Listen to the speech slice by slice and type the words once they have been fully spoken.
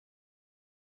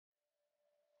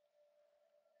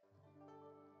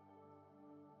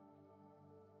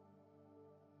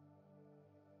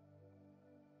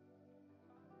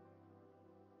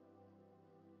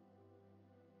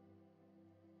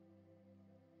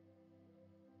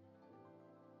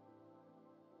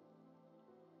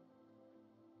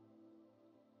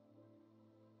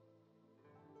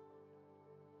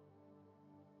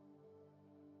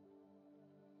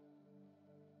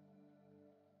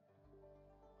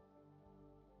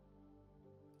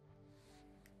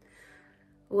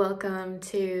Welcome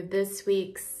to this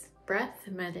week's breath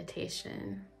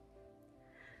meditation.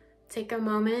 Take a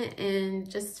moment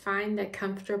and just find a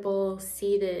comfortable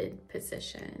seated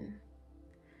position.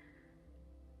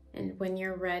 And when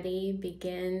you're ready,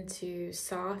 begin to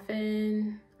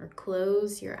soften or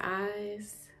close your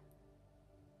eyes.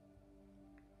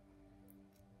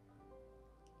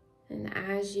 And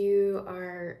as you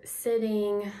are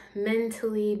sitting,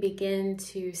 mentally begin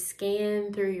to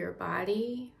scan through your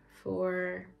body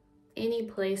for any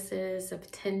places of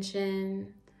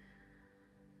tension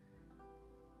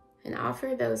and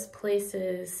offer those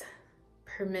places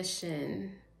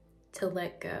permission to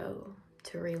let go,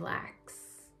 to relax.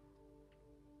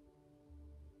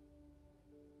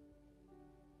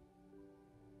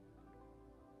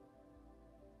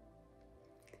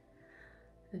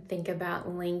 And think about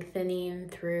lengthening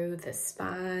through the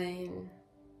spine.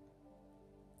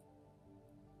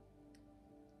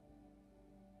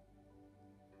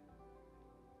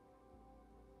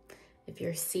 If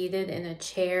you're seated in a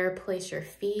chair, place your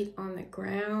feet on the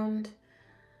ground.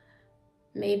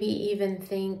 Maybe even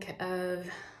think of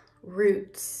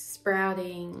roots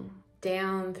sprouting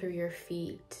down through your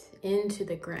feet into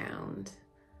the ground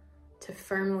to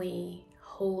firmly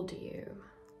hold you.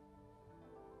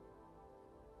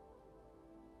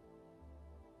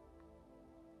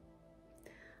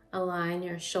 Align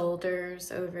your shoulders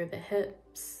over the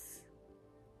hips,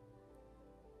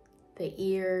 the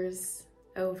ears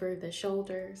over the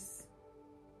shoulders,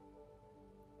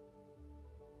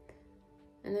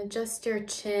 and adjust your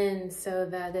chin so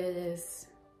that it is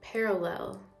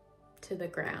parallel to the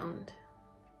ground.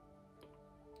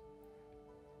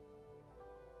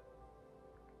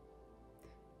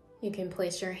 You can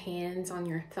place your hands on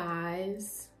your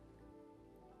thighs,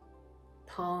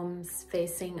 palms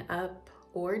facing up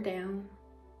or down.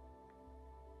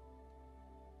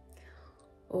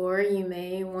 Or you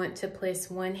may want to place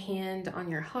one hand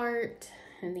on your heart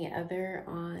and the other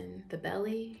on the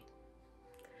belly.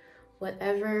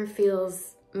 Whatever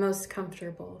feels most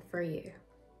comfortable for you.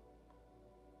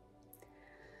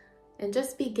 And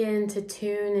just begin to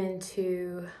tune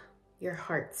into your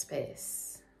heart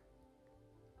space.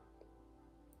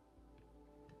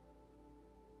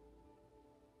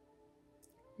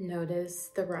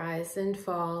 Notice the rise and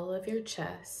fall of your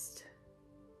chest.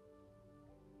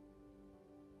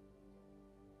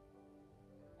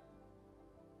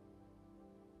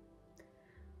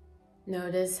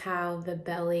 Notice how the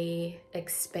belly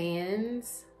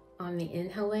expands on the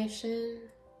inhalation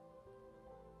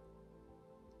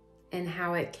and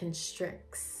how it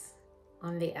constricts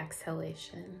on the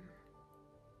exhalation.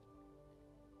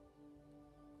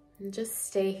 And just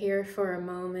stay here for a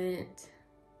moment,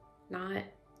 not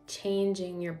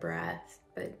changing your breath,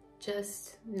 but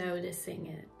just noticing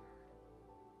it.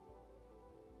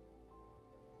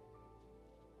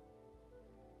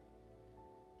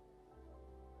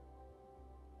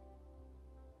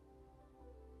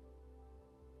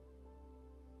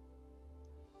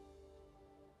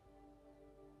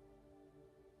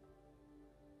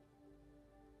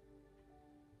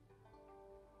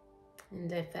 And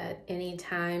if at any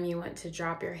time you want to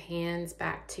drop your hands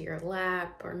back to your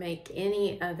lap or make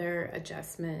any other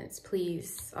adjustments,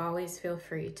 please always feel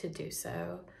free to do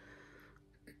so.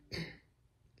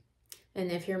 And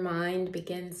if your mind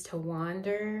begins to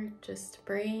wander, just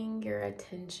bring your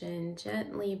attention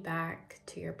gently back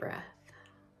to your breath.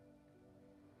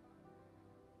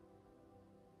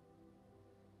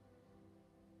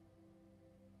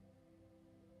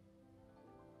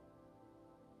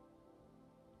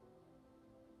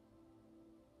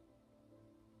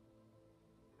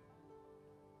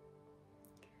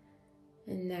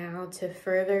 And now to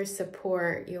further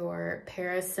support your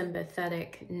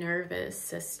parasympathetic nervous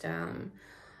system,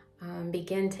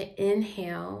 begin to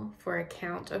inhale for a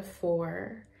count of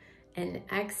 4 and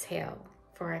exhale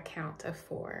for a count of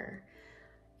 4.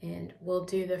 And we'll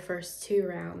do the first 2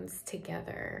 rounds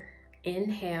together.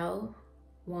 Inhale,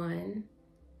 1,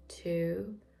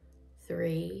 2,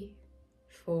 3,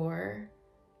 4.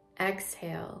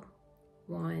 Exhale,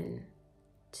 1,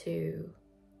 2,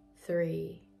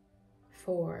 3,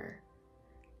 4.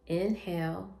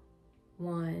 Inhale,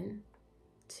 1,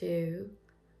 2,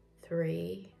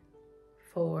 3,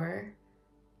 4.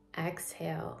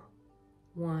 Exhale,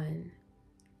 1,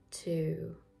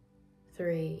 2,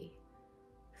 3,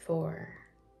 4.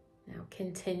 Now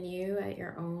continue at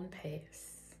your own pace.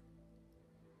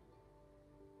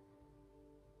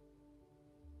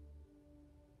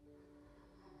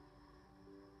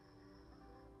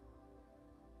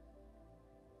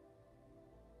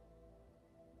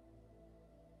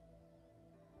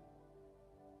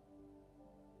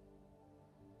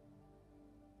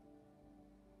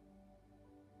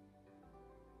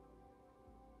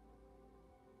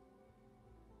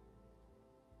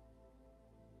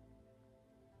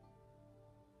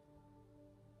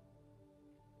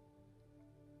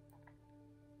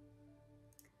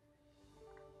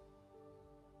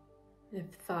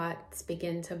 If thoughts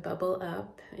begin to bubble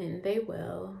up, and they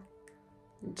will,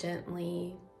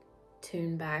 gently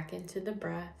tune back into the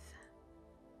breath.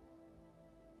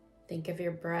 Think of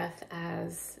your breath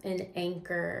as an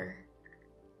anchor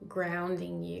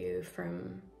grounding you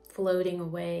from floating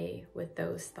away with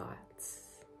those thoughts.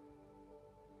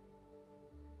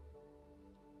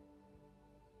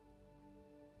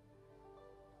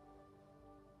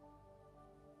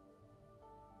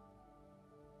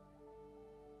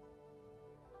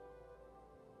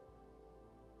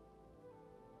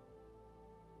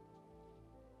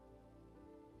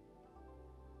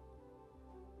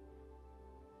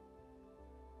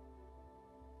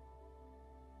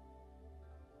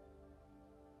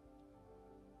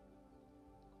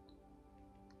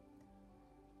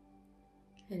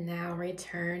 And now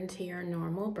return to your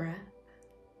normal breath.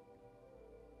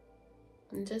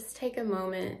 And just take a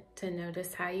moment to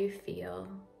notice how you feel.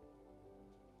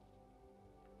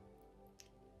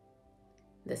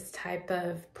 This type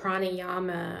of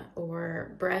pranayama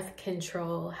or breath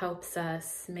control helps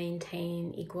us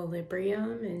maintain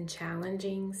equilibrium in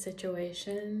challenging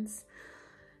situations.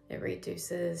 It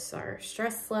reduces our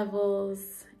stress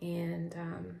levels and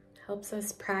helps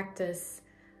us practice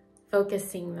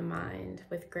focusing the mind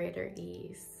with greater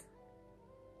ease.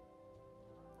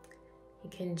 You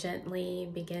can gently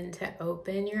begin to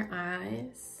open your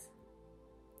eyes.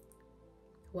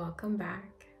 Welcome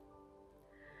back.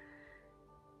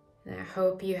 And I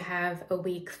hope you have a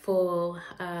week full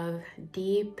of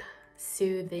deep,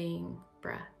 soothing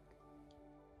breath.